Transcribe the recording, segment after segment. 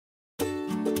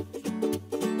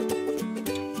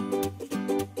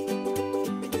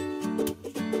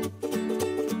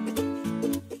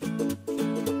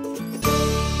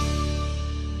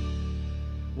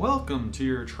Welcome to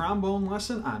your trombone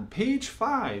lesson on page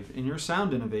 5 in your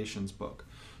Sound Innovations book.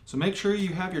 So make sure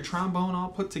you have your trombone all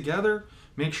put together.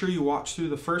 Make sure you watch through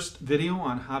the first video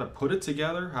on how to put it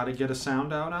together, how to get a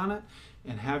sound out on it,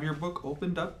 and have your book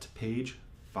opened up to page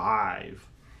 5.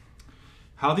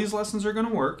 How these lessons are going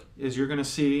to work is you're going to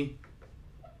see,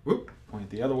 point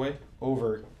the other way,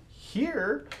 over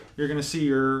here, you're going to see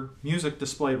your music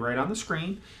displayed right on the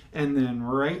screen, and then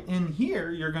right in here,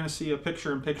 you're going to see a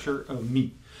picture-in-picture of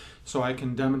me. So I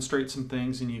can demonstrate some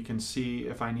things and you can see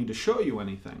if I need to show you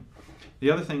anything. The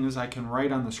other thing is I can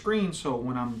write on the screen, so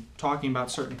when I'm talking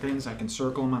about certain things, I can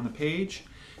circle them on the page,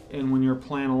 and when you're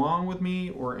playing along with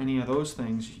me or any of those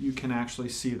things, you can actually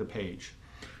see the page.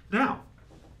 Now,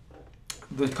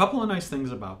 the couple of nice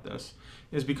things about this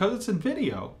is because it's in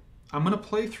video, I'm going to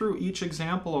play through each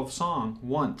example of song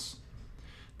once.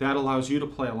 That allows you to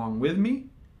play along with me.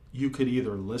 You could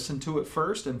either listen to it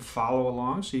first and follow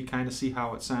along so you kind of see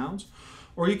how it sounds,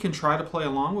 or you can try to play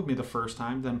along with me the first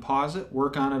time, then pause it,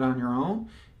 work on it on your own,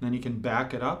 then you can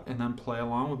back it up and then play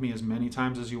along with me as many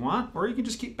times as you want, or you can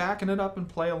just keep backing it up and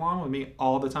play along with me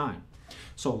all the time.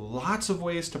 So lots of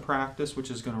ways to practice,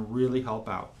 which is going to really help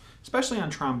out, especially on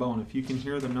trombone. If you can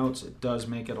hear the notes, it does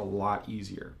make it a lot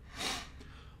easier.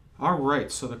 All right,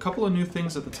 so the couple of new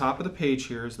things at the top of the page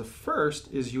here is the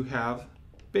first is you have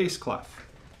bass clef.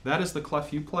 That is the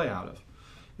clef you play out of.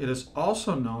 It is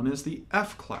also known as the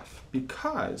F clef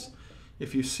because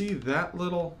if you see that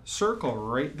little circle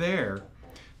right there,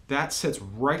 that sits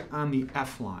right on the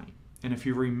F line. And if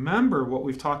you remember what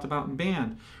we've talked about in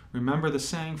band, remember the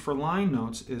saying for line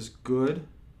notes is good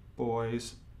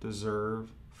boys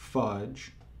deserve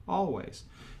fudge always.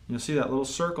 You'll see that little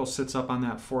circle sits up on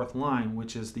that fourth line,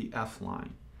 which is the F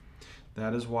line.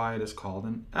 That is why it is called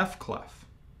an F clef.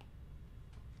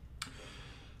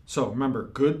 So remember,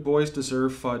 good boys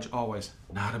deserve fudge always.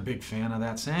 Not a big fan of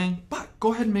that saying, but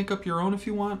go ahead and make up your own if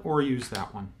you want, or use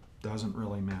that one. Doesn't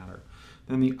really matter.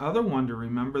 Then the other one to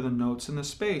remember the notes in the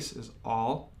space is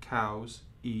all cows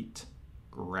eat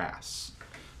grass.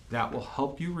 That will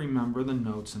help you remember the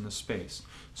notes in the space.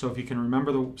 So if you can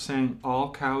remember the saying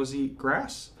all cows eat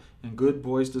grass and good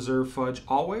boys deserve fudge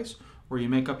always, or you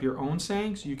make up your own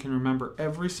sayings, you can remember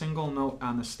every single note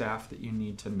on the staff that you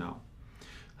need to know.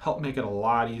 Help make it a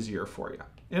lot easier for you.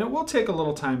 And it will take a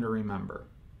little time to remember.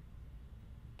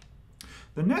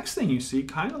 The next thing you see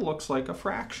kind of looks like a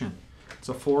fraction. It's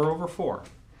a 4/4.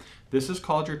 This is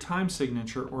called your time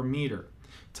signature or meter.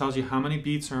 It tells you how many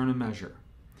beats are in a measure.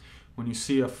 When you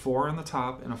see a 4 on the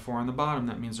top and a 4 on the bottom,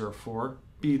 that means there are 4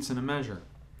 beats in a measure.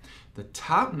 The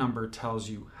top number tells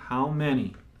you how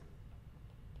many.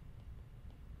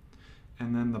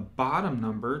 And then the bottom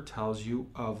number tells you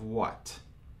of what.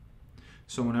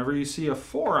 So whenever you see a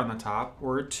 4 on the top,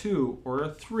 or a 2, or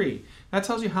a 3, that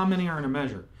tells you how many are in a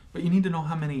measure. But you need to know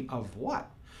how many of what.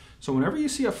 So whenever you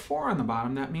see a 4 on the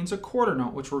bottom, that means a quarter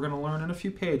note, which we're going to learn in a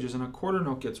few pages, and a quarter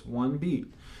note gets 1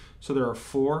 beat. So there are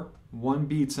 4 1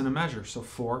 beats in a measure, so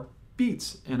 4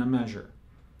 beats in a measure.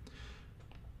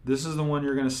 This is the one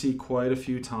you're going to see quite a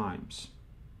few times.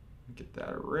 Get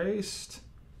that erased.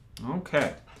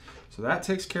 Okay, so that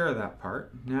takes care of that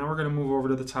part. Now we're going to move over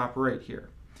to the top right here.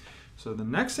 So the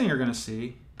next thing you're going to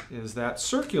see is that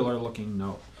circular looking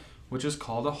note, which is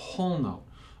called a whole note.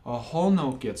 A whole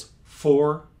note gets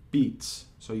 4 beats.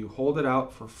 So you hold it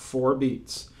out for 4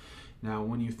 beats. Now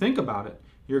when you think about it,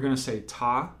 you're going to say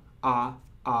ta, ah,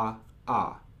 ah,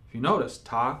 ah. If you notice,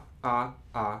 ta, ah,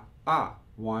 ah, ah.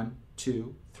 1,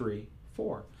 2, 3,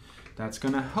 4. That's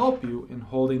going to help you in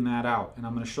holding that out. And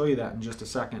I'm going to show you that in just a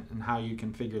second and how you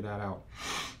can figure that out.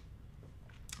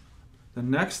 The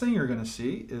next thing you're going to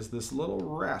see is this little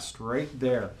rest right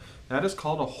there. That is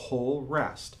called a whole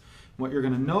rest. What you're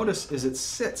going to notice is it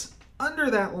sits under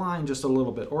that line just a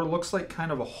little bit, or looks like kind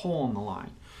of a hole in the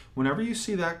line. Whenever you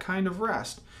see that kind of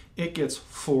rest, it gets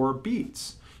 4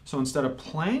 beats. So instead of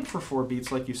playing for 4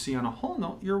 beats like you see on a whole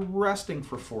note, you're resting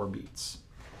for 4 beats.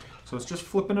 So it's just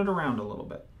flipping it around a little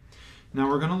bit. Now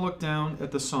we're going to look down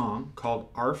at the song called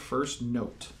Our First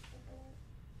Note.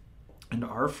 And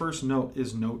our first note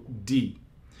is note D.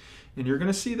 And you're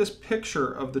going to see this picture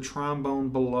of the trombone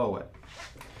below it.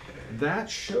 That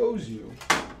shows you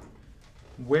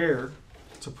where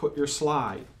to put your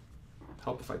slide.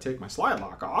 Help if I take my slide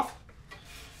lock off.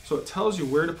 So it tells you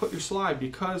where to put your slide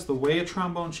because the way a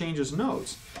trombone changes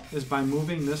notes is by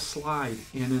moving this slide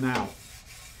in and out.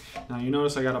 Now you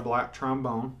notice I got a black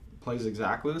trombone. It plays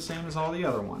exactly the same as all the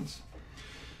other ones.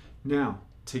 Now,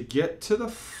 to get to the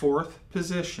 4th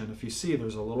position, if you see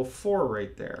there's a little 4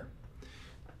 right there,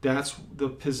 that's the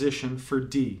position for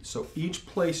D. So each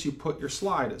place you put your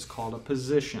slide is called a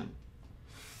position.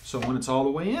 So when it's all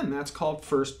the way in, that's called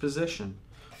first position.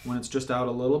 When it's just out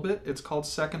a little bit, it's called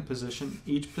second position.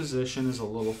 Each position is a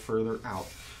little further out.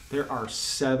 There are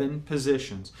 7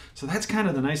 positions. So that's kind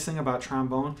of the nice thing about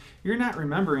trombone. You're not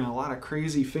remembering a lot of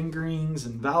crazy fingerings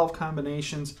and valve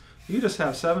combinations. You just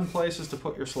have 7 places to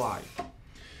put your slide.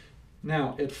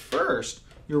 Now, at first,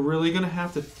 you're really going to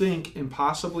have to think and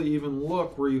possibly even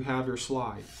look where you have your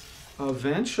slide.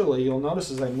 Eventually, you'll notice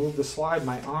as I move the slide,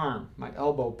 my arm, my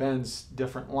elbow bends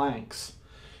different lengths.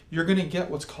 You're going to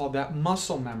get what's called that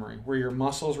muscle memory, where your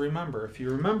muscles remember. If you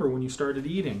remember when you started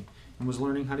eating and was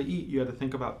learning how to eat, you had to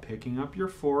think about picking up your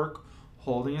fork,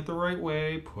 holding it the right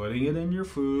way, putting it in your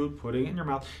food, putting it in your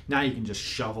mouth. Now you can just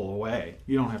shovel away.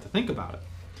 You don't have to think about it.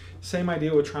 Same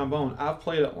idea with trombone. I've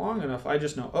played it long enough, I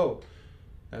just know, oh,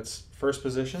 that's first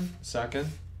position, second,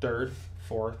 third,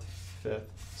 fourth, fifth,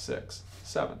 sixth,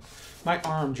 seventh. My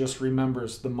arm just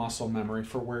remembers the muscle memory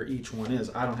for where each one is.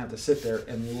 I don't have to sit there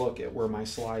and look at where my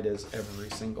slide is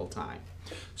every single time.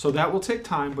 So that will take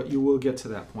time, but you will get to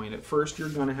that point. At first, you're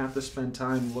going to have to spend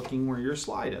time looking where your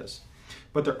slide is.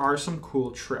 But there are some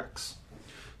cool tricks.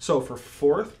 So for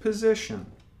fourth position,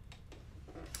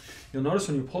 you'll notice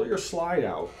when you pull your slide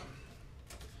out,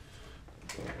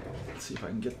 let's see if I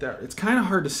can get there. It's kind of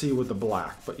hard to see with the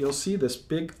black, but you'll see this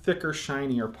big, thicker,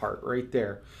 shinier part right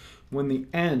there. When the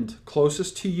end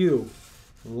closest to you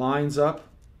lines up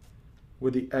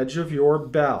with the edge of your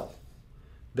bell,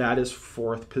 that is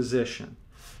fourth position.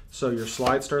 So your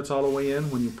slide starts all the way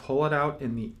in. When you pull it out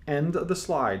and the end of the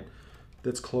slide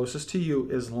that's closest to you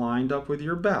is lined up with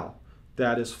your bell,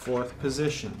 that is fourth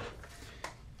position.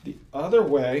 The other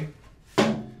way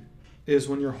is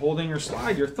when you're holding your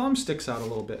slide, your thumb sticks out a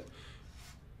little bit.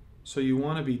 So you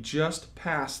want to be just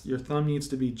past, your thumb needs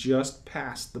to be just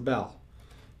past the bell.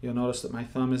 You'll notice that my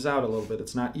thumb is out a little bit.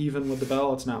 It's not even with the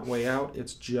bell, it's not way out,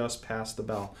 it's just past the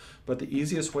bell. But the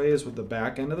easiest way is with the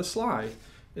back end of the slide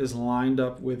is lined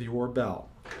up with your bell.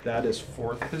 That is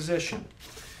fourth position.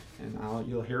 And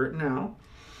you'll hear it now.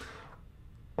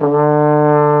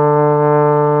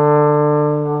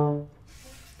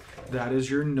 That is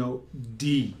your note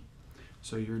D.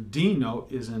 So your D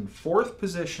note is in fourth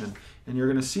position, and you're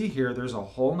going to see here there's a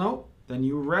whole note, then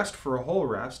you rest for a whole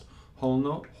rest, whole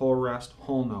note, whole rest,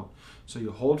 whole note. So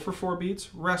you hold for 4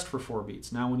 beats, rest for 4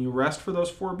 beats. Now when you rest for those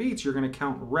 4 beats, you're going to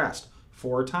count rest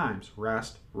 4 times.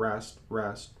 Rest, rest,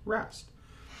 rest, rest.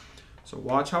 So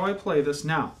watch how I play this.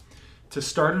 Now, to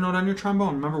start a note on your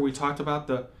trombone, remember we talked about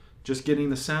just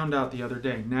getting the sound out the other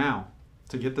day. Now,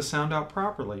 to get the sound out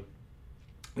properly,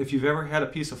 if you've ever had a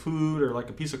piece of food or like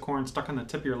a piece of corn stuck on the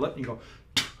tip of your lip and you go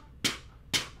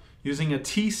using a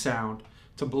T sound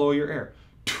to blow your air,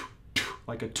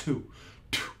 like a 2.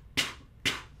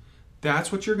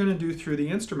 That's what you're going to do through the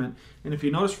instrument. And if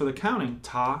you notice for the counting,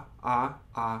 ta, ah,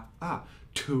 ah, ah,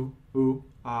 2, oo,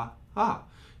 ah, ah.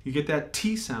 You get that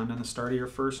T sound on the start of your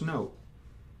first note.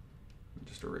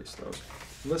 Just erase those.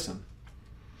 Listen.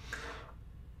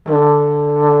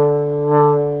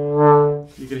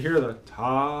 You can hear the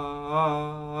ta.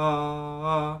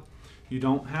 You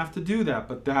don't have to do that,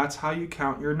 but that's how you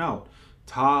count your note.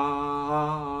 Ta,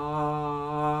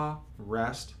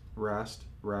 rest, rest,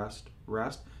 rest,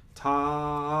 rest. Ta,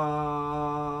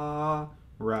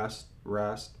 rest,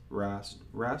 rest, rest,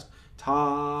 rest.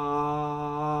 Ta.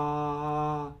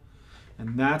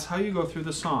 And that's how you go through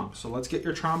the song. So let's get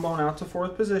your trombone out to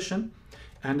fourth position.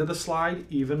 End of the slide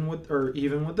even with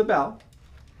the bell.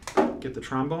 Get the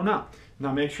trombone up.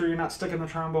 Now make sure you're not sticking the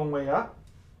trombone way up.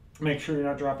 Make sure you're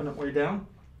not dropping it way down.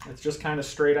 It's just kind of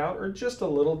straight out or just a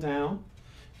little down.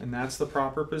 And that's the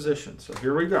proper position. So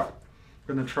here we go.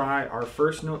 We're going to try our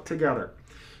first note together.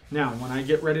 Now, when I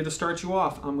get ready to start you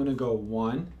off, I'm going to go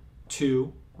 1,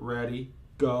 2, ready,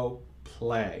 go,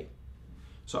 play.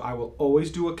 So I will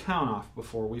always do a count off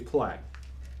before we play.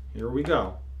 Here we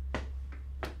go.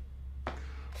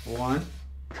 1,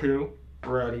 2,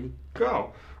 ready,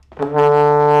 go.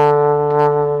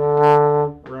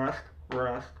 Rest,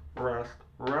 rest, rest,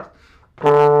 rest.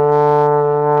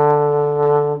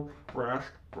 Rest,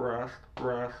 rest,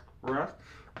 rest, rest.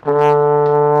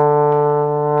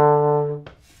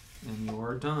 And you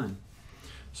are done.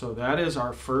 So that is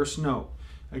our first note.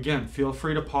 Again, feel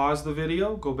free to pause the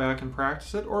video, go back and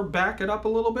practice it, or back it up a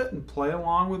little bit and play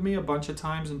along with me a bunch of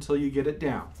times until you get it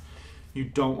down. You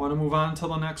don't want to move on until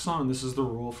the next song. This is the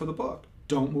rule for the book.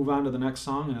 Don't move on to the next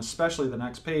song, and especially the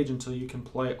next page, until you can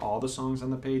play all the songs on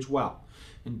the page well.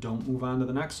 And don't move on to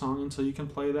the next song until you can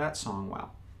play that song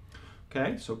well.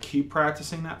 Okay, so keep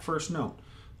practicing that first note.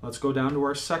 Let's go down to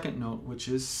our second note, which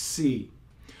is C.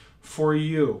 For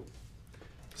you,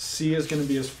 C is going to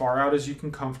be as far out as you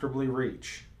can comfortably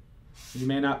reach. You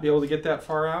may not be able to get that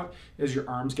far out. As your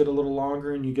arms get a little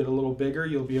longer and you get a little bigger,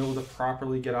 you'll be able to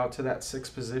properly get out to that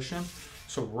sixth position.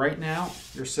 So right now,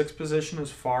 your sixth position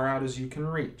is far out as you can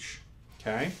reach,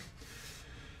 okay?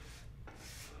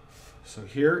 So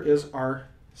here is our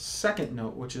second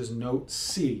note, which is note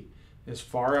C, as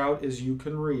far out as you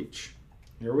can reach.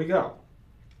 Here we go.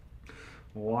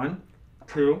 1,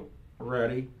 2,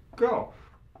 ready, go.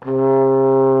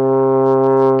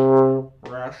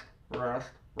 Rest, rest,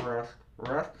 rest,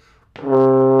 rest.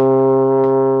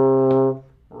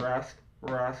 Rest,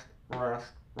 rest, rest,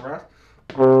 rest.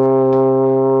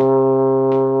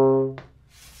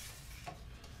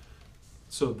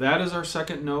 So that is our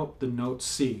second note, the note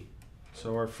C.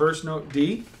 So our first note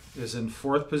D is in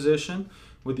fourth position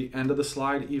with the end of the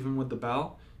slide even with the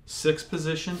bell. Sixth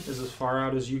position is as far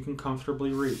out as you can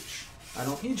comfortably reach. I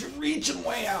don't need you reaching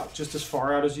way out, just as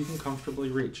far out as you can comfortably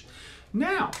reach.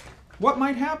 Now, what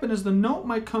might happen is the note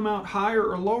might come out higher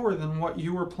or lower than what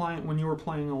you were playing when you were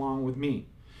playing along with me.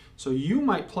 So you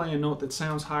might play a note that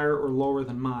sounds higher or lower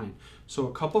than mine. So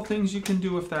a couple things you can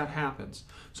do if that happens.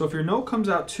 So if your note comes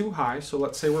out too high, so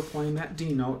let's say we're playing that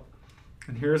D note,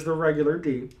 and here's the regular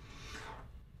D.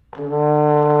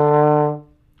 But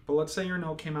let's say your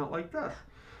note came out like this.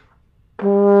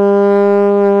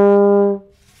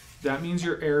 That means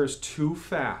your air is too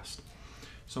fast.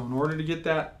 So in order to get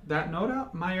that note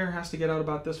out, my air has to get out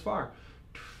about this far.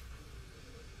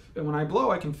 And when I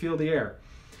blow, I can feel the air.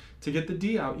 To get the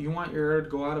D out, you want your air to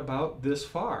go out about this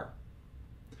far.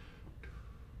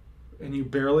 And you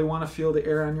barely want to feel the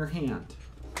air on your hand.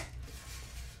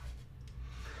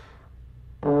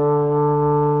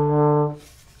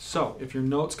 So if your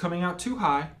note's coming out too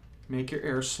high, make your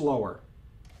air slower.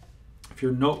 If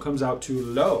your note comes out too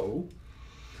low,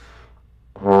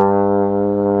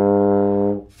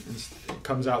 it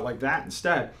comes out like that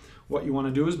instead. What you want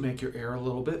to do is make your air a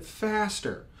little bit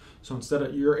faster. So instead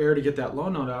of your air to get that low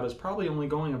note out is probably only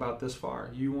going about this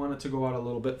far. You want it to go out a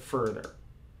little bit further.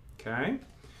 Okay?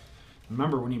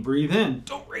 Remember, when you breathe in,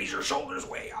 don't raise your shoulders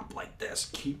way up like this.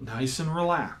 Keep nice and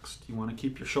relaxed. You want to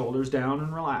keep your shoulders down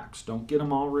and relaxed. Don't get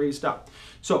them all raised up.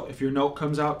 So if your note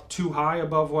comes out too high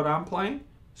above what I'm playing,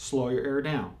 slow your air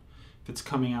down. If it's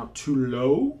coming out too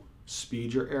low,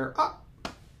 speed your air up.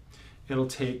 It'll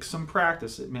take some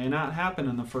practice. It may not happen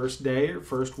in the first day or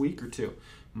first week or two.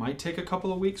 It might take a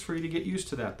couple of weeks for you to get used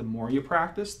to that. The more you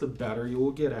practice, the better you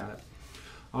will get at it.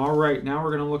 All right, now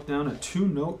we're going to look down at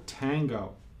two-note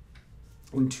tango.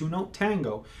 In two-note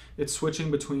tango, it's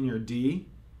switching between your D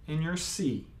and your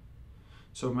C.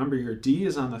 So remember, your D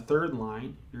is on the third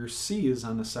line, your C is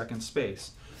on the second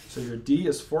space. So your D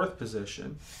is fourth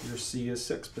position, your C is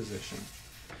sixth position.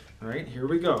 All right, here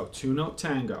we go, two-note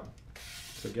tango.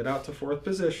 So get out to fourth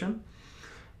position.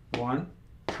 1,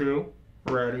 2,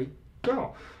 ready,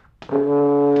 go.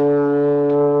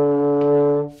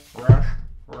 Rest,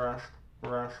 rest,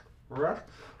 rest, rest.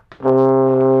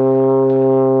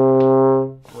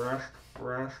 Rest,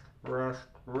 rest, rest,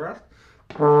 rest.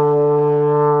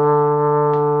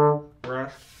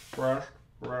 Rest, rest,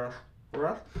 rest,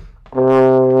 rest.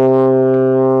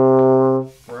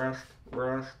 Rest,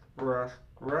 rest, rest,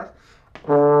 rest.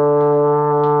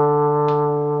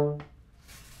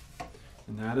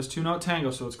 And that is two-note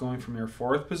tango, so it's going from your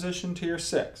fourth position to your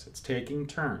sixth. It's taking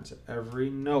turns. Every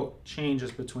note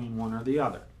changes between one or the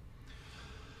other.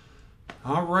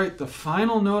 All right, the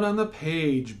final note on the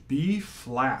page, B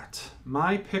flat.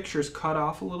 My picture's cut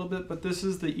off a little bit, but this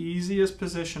is the easiest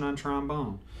position on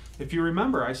trombone. If you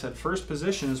remember, I said first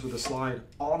position is with the slide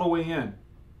all the way in.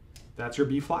 That's your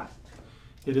B flat.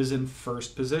 It is in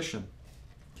first position,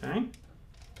 okay?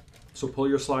 So pull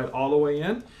your slide all the way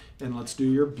in, and let's do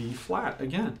your B flat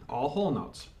again, all whole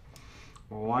notes.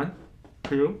 1,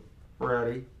 2,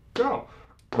 ready, go.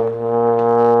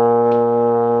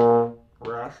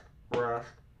 Rest, rest,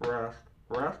 rest,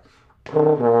 rest.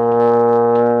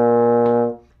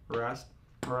 Rest,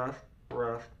 rest,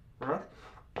 rest, rest.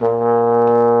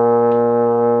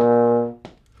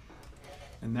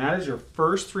 And that is your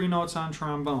first three notes on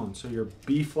trombone. So your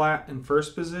B flat in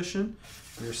first position,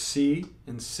 your C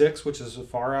in sixth, which is as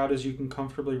far out as you can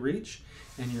comfortably reach,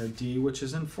 and your D, which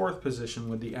is in fourth position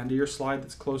with the end of your slide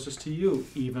that's closest to you,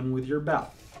 even with your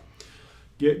bell.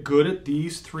 Get good at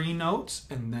these three notes,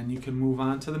 and then you can move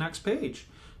on to the next page.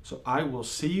 So I will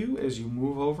see you as you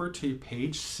move over to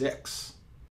page 6.